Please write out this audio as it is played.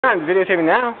I'm videotaping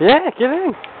now. Yeah, get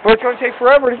in. Well, it's going to take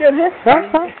forever to get in.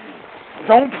 That's fine.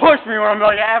 Don't push me when I'm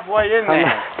like halfway in there.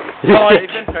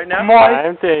 Right now?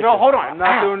 I'm taking. No, hold on. I'm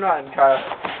not doing nothing, Kyle.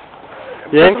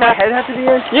 Yeah, does my head have to be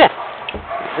in? Yeah.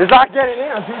 It's not getting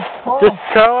in. I'm too tall. Just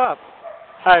curl up.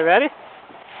 Alright, ready?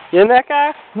 You in that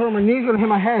guy? No, my knee's going to hit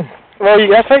my head. Well, you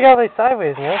gotta take out like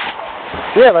sideways, man.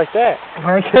 Yeah, like that.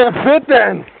 I can't fit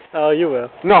then. Oh, you will.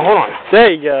 No, hold on.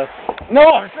 There you go.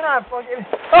 No, it's not fucking...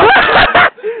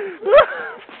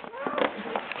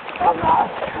 I'm not.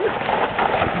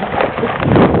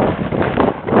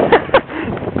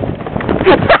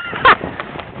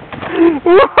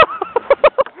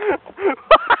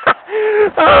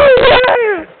 Oh,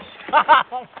 yeah!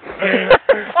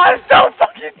 I'm so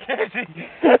fucking dizzy.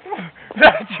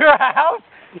 That's your house?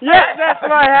 Yes, that's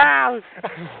my house.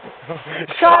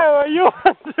 Kyle, are you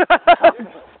on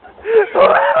drugs? I'm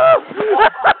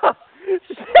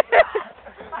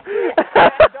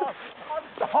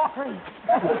sorry.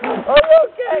 Are you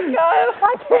okay, Kyle? I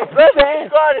can't stand.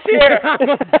 God is here.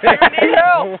 Do you need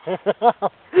help?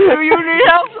 Do you need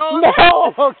help, soldier? No,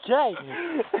 okay.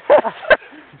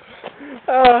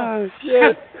 Oh,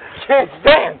 shit. Can't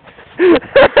stand.